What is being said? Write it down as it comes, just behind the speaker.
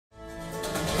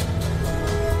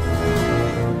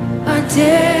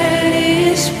debt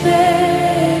is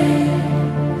paid,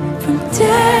 from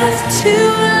death to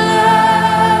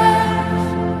life,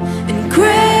 and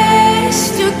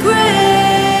grace to grace.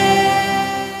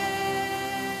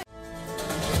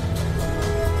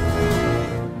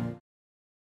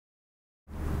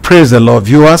 Praise the Lord,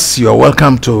 viewers. You are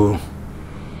welcome to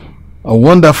a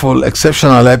wonderful,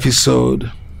 exceptional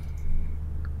episode.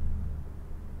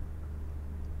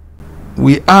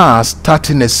 We are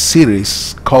starting a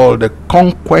series called the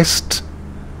Conquest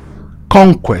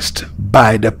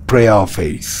by the Prayer of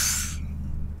Faith.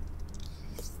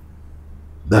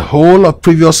 The whole of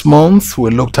previous month we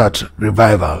looked at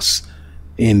revivals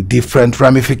in different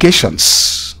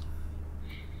ramifications.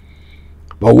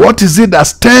 But what is it that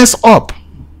stirs up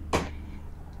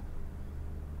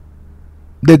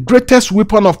the greatest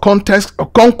weapon of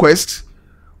conquest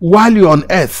while you're on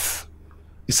earth?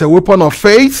 It's a weapon of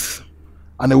faith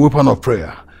and a weapon of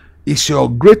prayer. It's your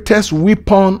greatest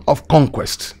weapon of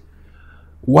conquest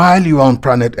while you are on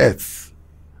planet earth.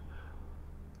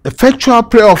 Effectual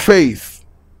prayer of faith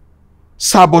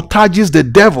sabotages the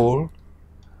devil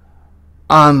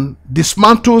and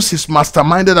dismantles his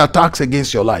masterminded attacks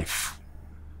against your life.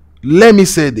 Let me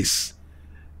say this: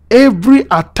 every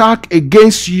attack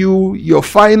against you, your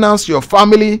finance, your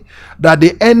family, that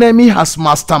the enemy has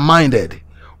masterminded,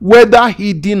 whether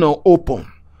hidden or open,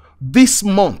 this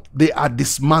month they are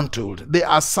dismantled, they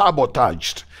are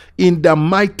sabotaged in the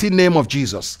mighty name of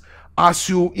Jesus. As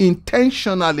you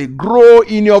intentionally grow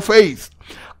in your faith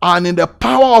and in the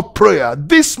power of prayer,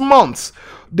 this month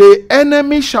the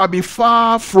enemy shall be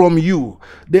far from you.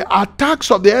 The attacks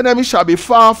of the enemy shall be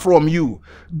far from you.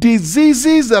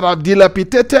 Diseases that have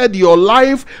dilapidated your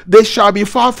life, they shall be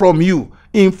far from you.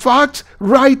 In fact,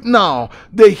 right now,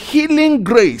 the healing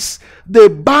grace, the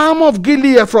balm of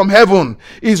Gilead from heaven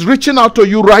is reaching out to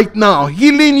you right now,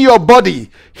 healing your body,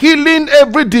 healing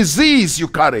every disease you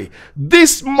carry.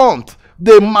 This month,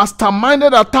 the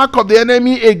masterminded attack of the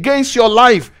enemy against your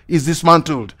life is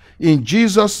dismantled in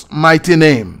Jesus' mighty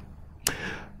name.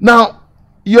 Now,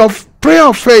 your prayer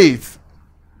of faith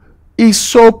is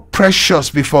so precious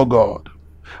before God.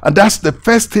 And that's the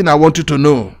first thing I want you to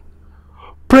know.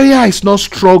 Prayer is not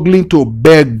struggling to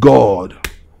beg God.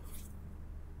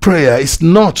 Prayer is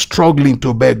not struggling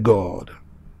to beg God.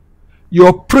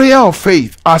 Your prayer of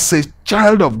faith as a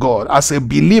child of God, as a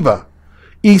believer,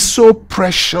 is so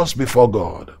precious before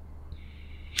God.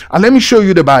 And let me show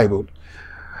you the Bible.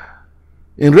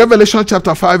 In Revelation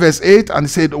chapter 5 verse 8, and it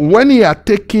said, when he had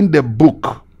taken the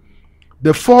book,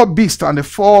 the 4 beasts and the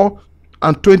 24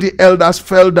 elders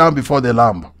fell down before the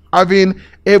Lamb, having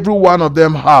every one of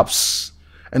them harps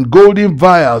and golden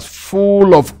vials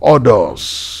full of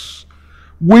odors,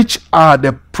 which are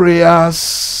the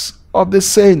prayers of the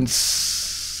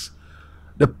saints.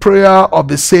 The prayer of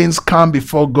the saints come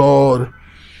before God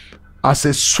as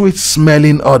a sweet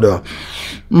smelling odor.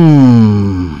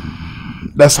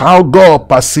 That's how God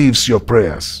perceives your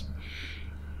prayers.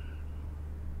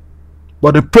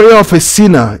 But the prayer of a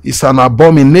sinner is an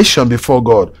abomination before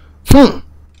God.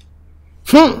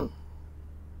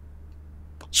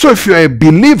 So if you're a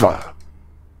believer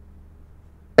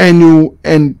and you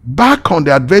embark on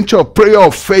the adventure of prayer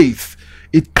of faith,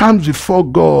 it comes before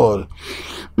God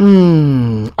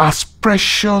as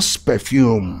precious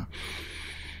perfume.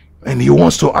 And he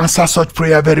wants to answer such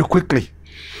prayer very quickly.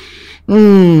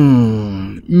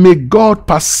 May God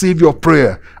perceive your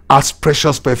prayer as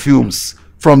precious perfumes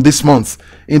from this month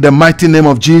in the mighty name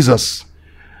of Jesus.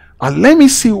 And let me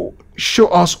show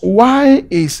us why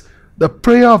is the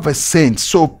prayer of a saint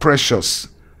so precious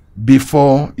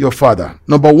before your Father.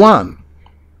 Number one,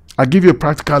 I'll give you a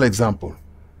practical example.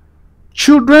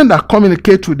 Children that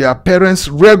communicate with their parents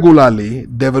regularly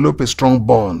develop a strong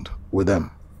bond with them.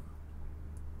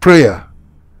 Prayer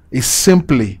is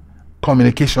simply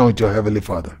communication with your Heavenly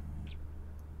Father.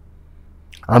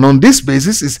 And on this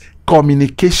basis is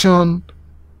communication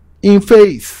in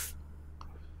faith.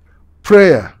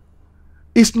 Prayer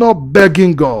is not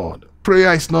begging God.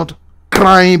 Prayer is not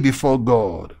crying before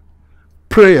God.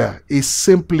 Prayer is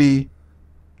simply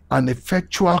an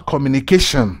effectual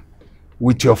communication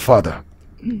with your Father.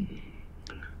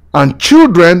 And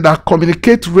children that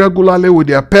communicate regularly with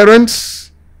their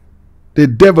parents, they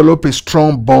develop a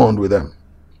strong bond with them.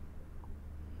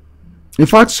 In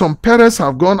fact, some parents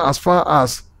have gone as far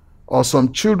as, or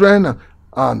some children,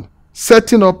 and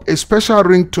setting up a special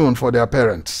ringtone for their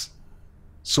parents.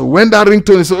 So when that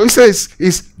ringtone is, so it says,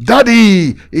 it's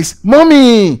daddy, it's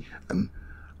mommy.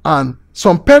 And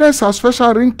some parents have special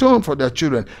ringtone for their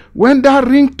children. When that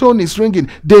ringtone is ringing,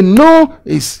 they know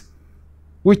is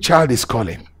which child is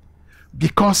calling.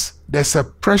 Because there's a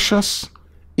precious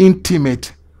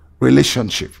intimate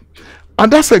relationship.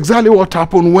 And that's exactly what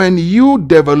happened when you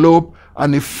develop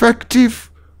an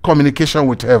effective communication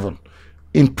with heaven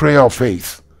in prayer of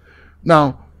faith.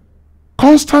 Now,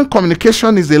 constant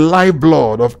communication is the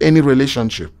lifeblood of any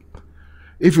relationship.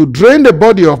 If you drain the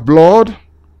body of blood,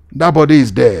 that body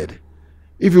is dead.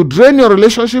 If you drain your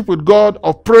relationship with God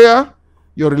of prayer,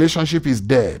 your relationship is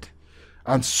dead.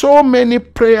 And so many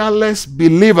prayerless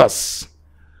believers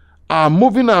are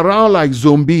moving around like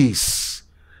zombies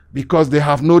because they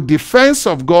have no defense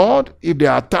of God if they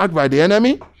are attacked by the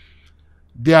enemy.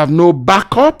 They have no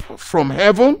backup from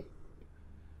heaven.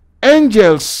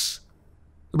 Angels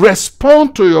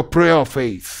respond to your prayer of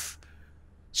faith.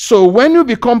 So when you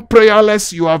become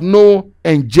prayerless, you have no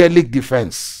angelic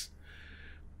defense.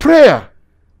 Prayer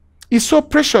is so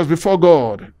precious before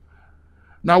God.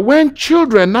 Now, when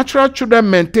natural children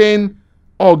maintain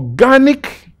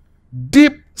organic,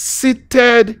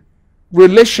 deep-seated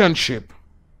relationship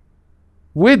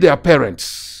with their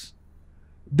parents,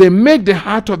 they make the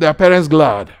heart of their parents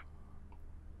glad.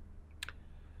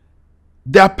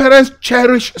 Their parents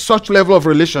cherish such level of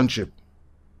relationship.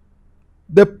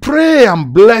 They pray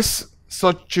and bless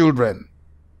such children.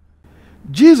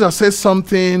 Jesus says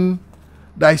something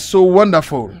that is so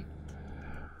wonderful.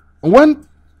 When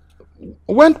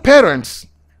parents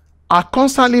are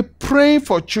constantly praying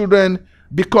for children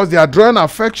because they are drawing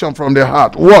affection from their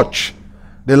heart, watch,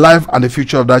 the life and the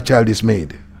future of that child is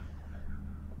made.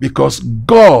 Because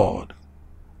God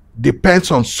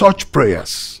depends on such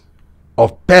prayers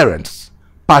of parents,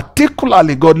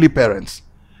 particularly godly parents,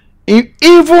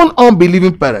 even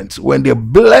unbelieving parents. When they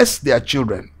bless their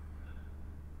children,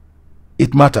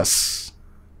 it matters.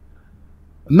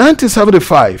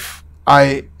 1975,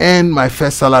 I earned my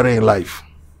first salary in life.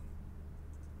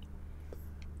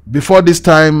 Before this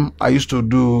time, I used to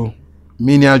do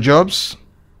menial jobs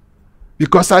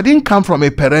because I didn't come from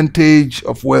a parentage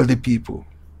of wealthy people.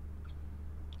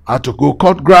 I had to go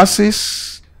cut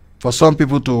grasses for some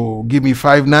people to give me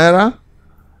 5 naira.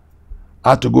 I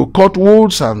had to go cut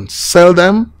woods and sell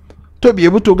them to be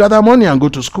able to gather money and go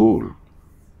to school.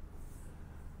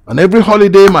 And every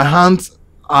holiday, my hands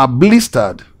are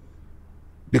blistered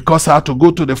because I had to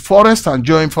go to the forest and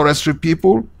join forestry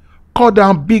people, cut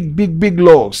down big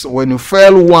logs. When you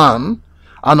fell one,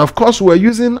 and of course we're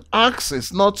using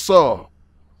axes, not saw.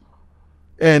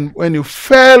 And when you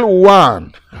fell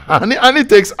one, and it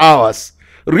takes hours,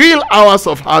 real hours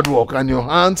of hard work, and your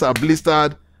hands are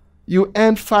blistered, you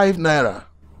earn 5 naira.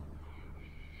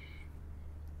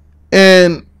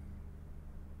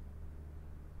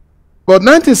 But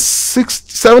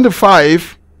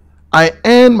 1975, I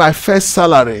earned my first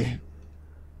salary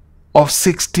of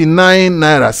 69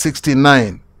 naira.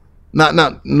 69.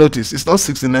 Now notice, it's not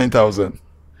 69,000.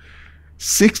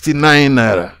 69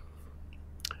 naira.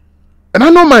 And I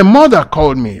know my mother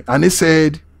called me and he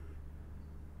said,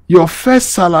 your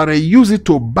first salary, use it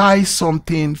to buy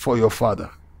something for your father.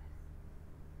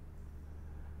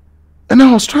 And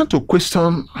I was trying to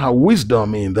question her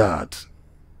wisdom in that.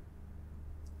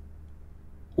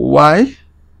 Why?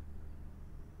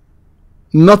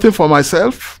 Nothing for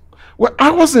myself? Well,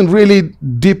 I wasn't really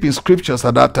deep in scriptures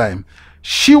at that time.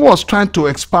 She was trying to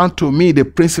expand to me the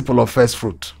principle of first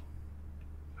fruit.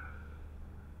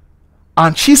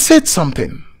 And she said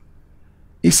something.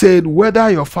 He said, whether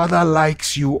your father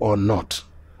likes you or not,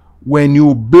 when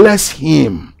you bless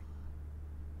him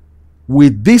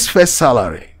with this first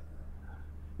salary,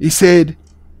 he said,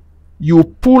 you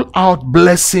pull out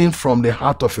blessing from the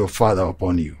heart of your father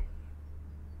upon you.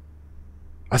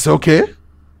 I said, okay,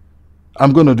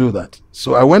 I'm going to do that.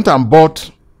 So I went and bought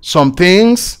some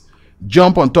things,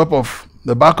 jumped on top of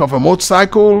the back of a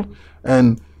motorcycle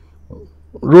and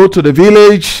rode to the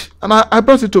village. And I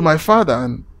brought it to my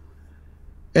father.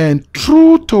 And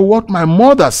true to what my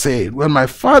mother said, when my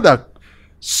father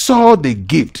saw the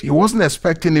gift, he wasn't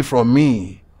expecting it from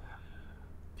me.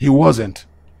 He wasn't.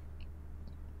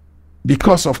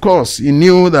 Because, of course, he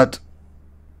knew that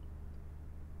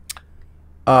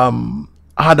I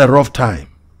had a rough time.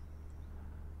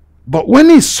 But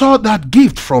when he saw that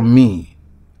gift from me,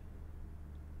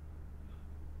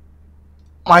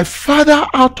 my father,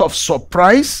 out of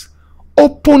surprise,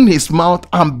 opened his mouth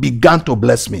and began to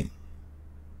bless me.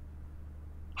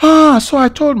 So I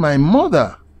told my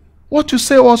mother, what you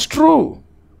say was true.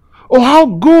 Oh, how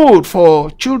good for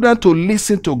children to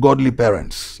listen to godly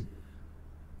parents.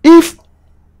 If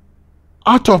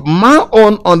out of my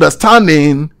own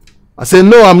understanding, I say,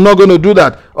 no, I'm not going to do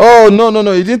that. Oh, no,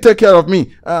 you didn't take care of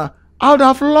me. I would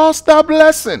have lost that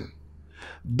blessing.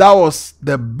 That was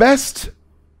the best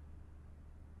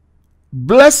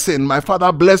blessing my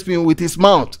father blessed me with his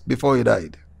mouth before he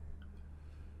died.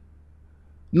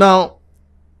 Now,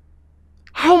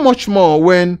 how much more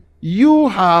when you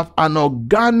have an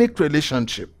organic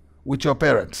relationship with your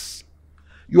parents?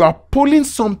 You are pulling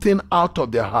something out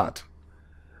of their heart.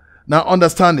 Now,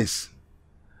 understand this.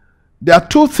 There are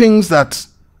two things that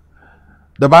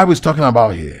the Bible is talking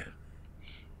about here.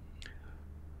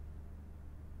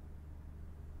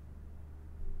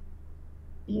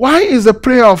 Why is the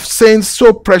prayer of saints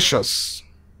so precious?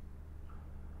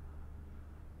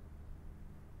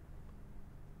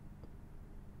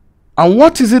 And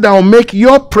what is it that will make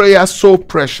your prayer so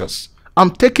precious? I'm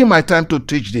taking my time to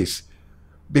teach this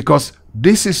because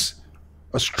this is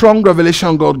a strong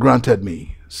revelation God granted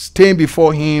me. Staying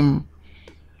before Him,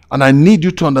 and I need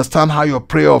you to understand how your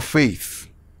prayer of faith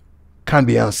can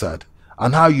be answered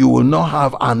and how you will not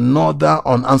have another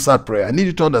unanswered prayer. I need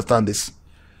you to understand this.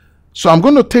 So I'm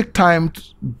going to take time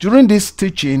during this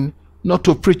teaching not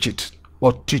to preach it,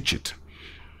 but teach it.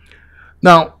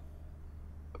 Now,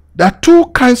 there are two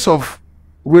kinds of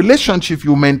relationship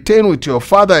you maintain with your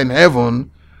Father in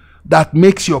heaven that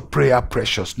makes your prayer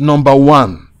precious. Number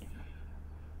one,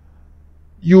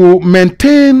 you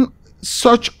maintain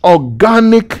such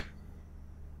organic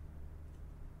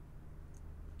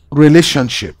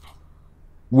relationship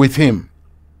with Him.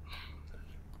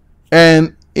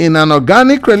 And in an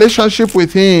organic relationship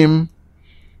with Him,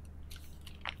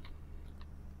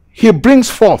 He brings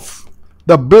forth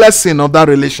the blessing of that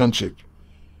relationship.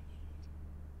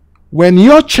 When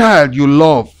your child you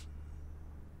love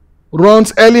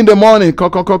runs early in the morning,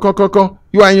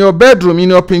 you are in your bedroom, in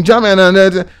your pajamas,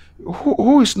 and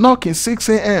who is knocking 6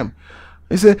 a.m.?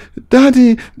 He say,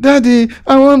 Daddy,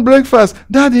 I want breakfast.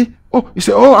 Daddy, oh, you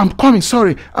say, oh, I'm coming,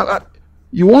 sorry.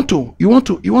 You want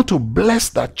to bless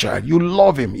that child. You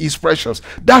love him. He's precious.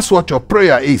 That's what your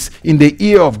prayer is in the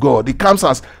ear of God. It comes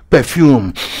as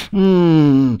perfume.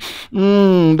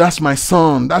 That's my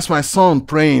son. That's my son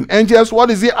praying. Angels,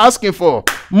 what is he asking for?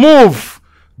 Move.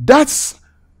 That's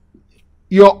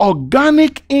your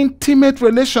organic, intimate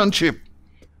relationship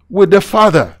with the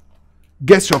Father.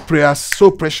 Gets your prayers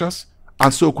so precious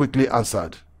and so quickly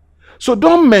answered. So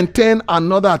don't maintain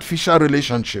another artificial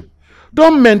relationship.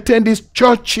 Don't maintain this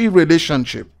churchy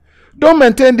relationship. Don't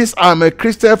maintain this I'm a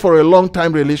Christian for a long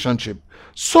time relationship.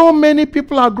 So many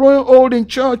people are growing old in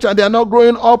church and they are not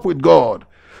growing up with God.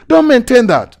 Don't maintain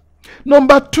that.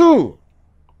 Number two,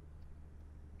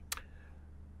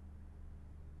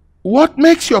 what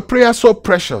makes your prayer so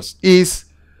precious is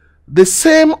the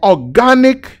same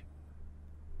organic,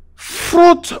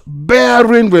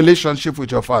 fruit-bearing relationship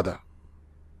with your Father.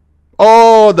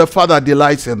 Oh, the Father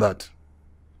delights in that.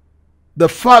 The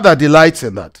Father delights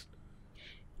in that.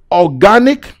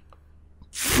 Organic,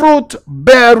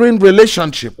 fruit-bearing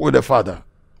relationship with the Father.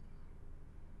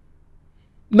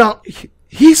 Now,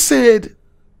 He said,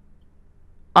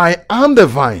 I am the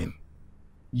vine,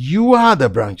 you are the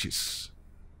branches.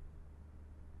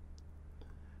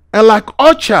 And like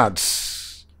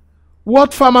orchards,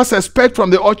 what farmers expect from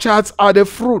the orchards are the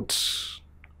fruits.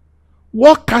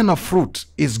 What kind of fruit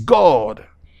is God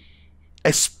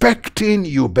expecting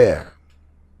you bear?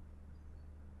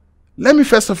 Let me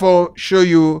first of all show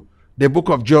you the book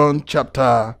of John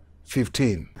chapter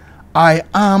 15. I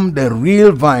am the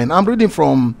real vine. I'm reading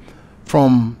from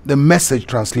the Message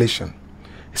translation.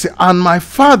 He said, and my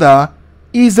Father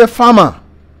is a farmer.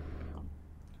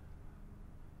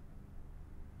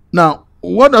 Now,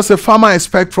 what does a farmer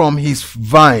expect from his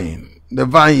vine, the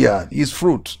vineyard, his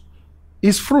fruit?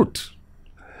 His fruit.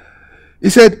 He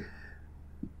said,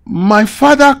 my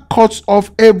Father cuts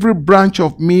off every branch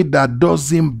of me that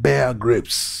doesn't bear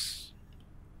grapes.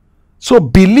 So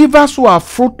believers who are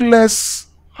fruitless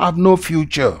have no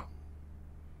future.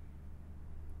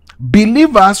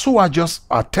 Believers who are just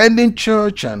attending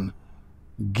church and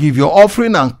give your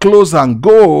offering and close and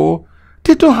go,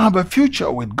 they don't have a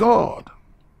future with God.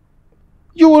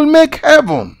 You will make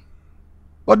heaven,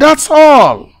 but that's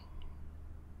all.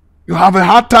 You have a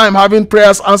hard time having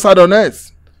prayers answered on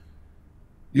earth.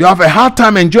 You have a hard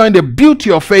time enjoying the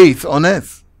beauty of faith on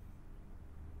earth.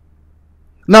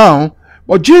 Now,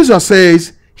 what Jesus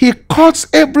says, He cuts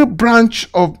every branch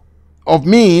of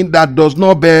me that does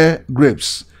not bear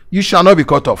grapes. You shall not be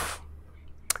cut off.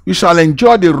 You shall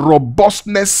enjoy the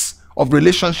robustness of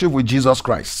relationship with Jesus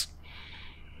Christ.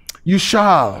 You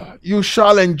shall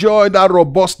enjoy that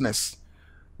robustness.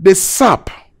 The sap,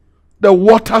 the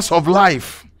waters of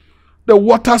life, the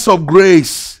waters of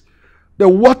grace, the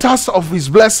waters of His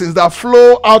blessings that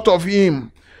flow out of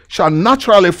Him shall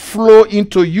naturally flow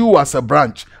into you as a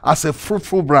branch, as a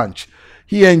fruitful branch.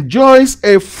 He enjoys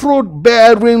a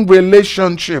fruit-bearing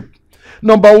relationship.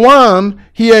 Number one,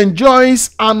 He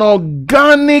enjoys an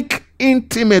organic,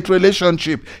 intimate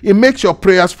relationship. It makes your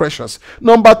prayers precious.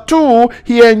 Number two,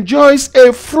 he enjoys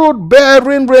a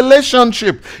fruit-bearing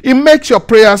relationship. It makes your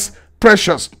prayers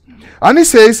precious. And he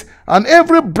says, and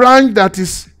every branch that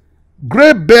is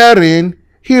grape-bearing,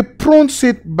 he prunes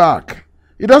it back.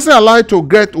 He doesn't allow it to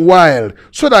get wild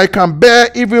so that it can bear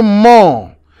even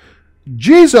more.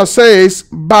 Jesus says,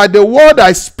 by the word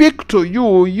I speak to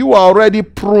you, you are already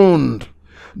pruned.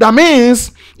 That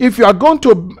means if you are going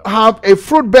to have a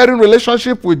fruit-bearing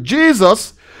relationship with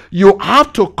Jesus, you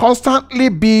have to constantly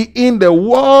be in the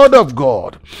Word of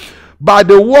God. By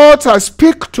the words I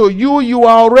speak to you, you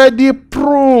are already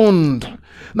pruned.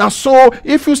 Now, so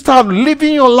if you start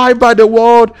living your life by the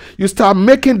word, you start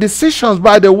making decisions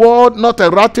by the word, not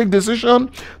erratic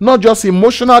decision, not just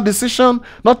emotional decision,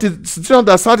 not a decision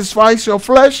that satisfies your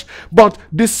flesh, but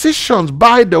decisions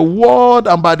by the word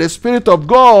and by the Spirit of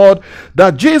God,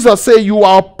 that Jesus said you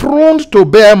are pruned to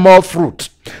bear more fruit.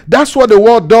 That's what the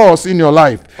word does in your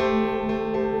life.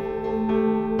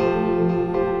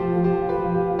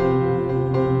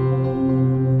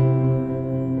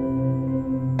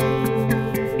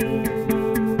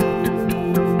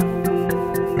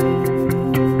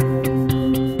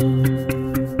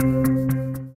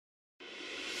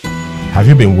 Have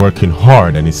you been working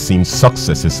hard and it seems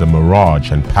success is a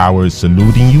mirage and power is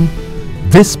eluding you?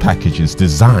 This package is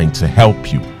designed to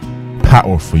help you.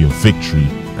 Power for your victory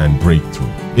and breakthrough.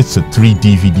 It's a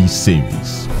 3-DVD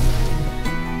series.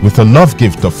 With a love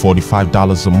gift of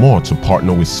 $45 or more to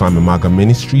partner with Amaga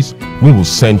Ministries, we will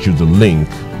send you the link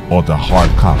or the hard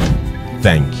copy.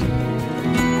 Thank you.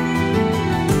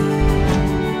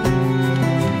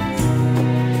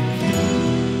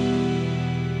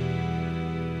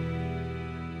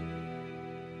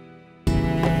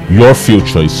 Your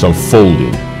future is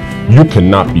unfolding. You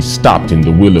cannot be stopped in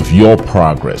the will of your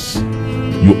progress.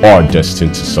 You are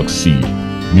destined to succeed.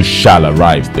 You shall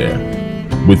arrive there.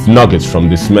 With nuggets from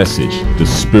this message, the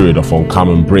spirit of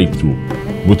uncommon breakthrough,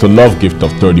 with a love gift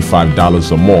of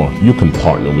 $35 or more, you can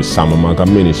partner with Amaga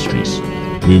Ministries.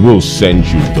 We will send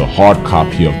you the hard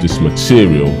copy of this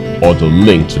material or the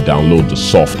link to download the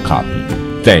soft copy.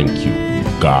 Thank you.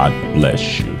 God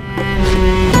bless you.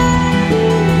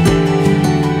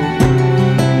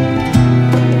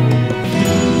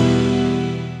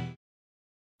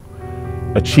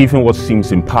 Achieving what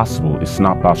seems impossible is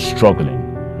not about struggling,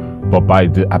 but by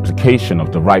the application of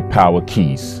the right power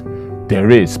keys. There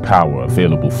is power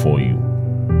available for you.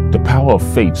 The power of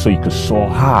faith so you can soar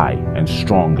high and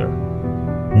stronger.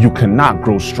 You cannot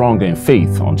grow stronger in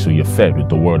faith until you're fed with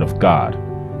the Word of God.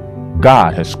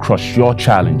 God has crushed your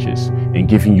challenges and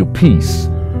given you peace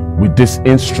with this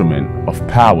instrument of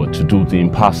power to do the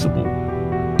impossible.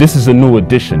 This is a new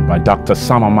edition by Dr.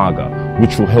 Amaga,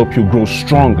 which will help you grow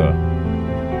stronger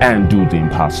and do the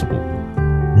impossible.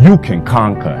 You can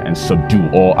conquer and subdue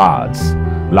all odds.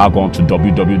 Log on to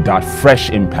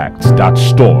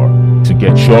www.freshimpact.store to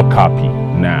get your copy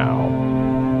now.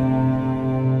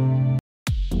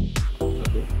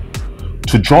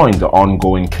 To join the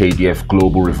ongoing KDF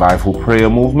Global Revival Prayer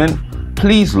Movement,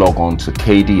 please log on to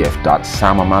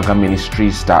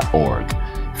kdf.samamagaministries.org.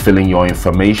 Fill in your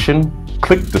information,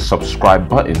 click the subscribe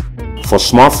button. For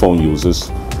smartphone users,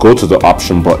 go to the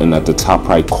option button at the top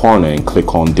right corner and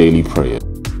click on Daily Prayers.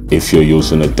 If you're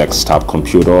using a desktop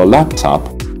computer or laptop,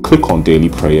 click on Daily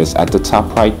Prayers at the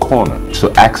top right corner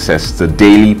to access the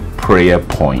daily prayer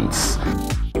points.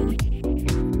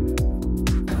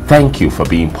 Thank you for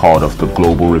being part of the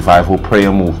Global Revival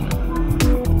Prayer Movement.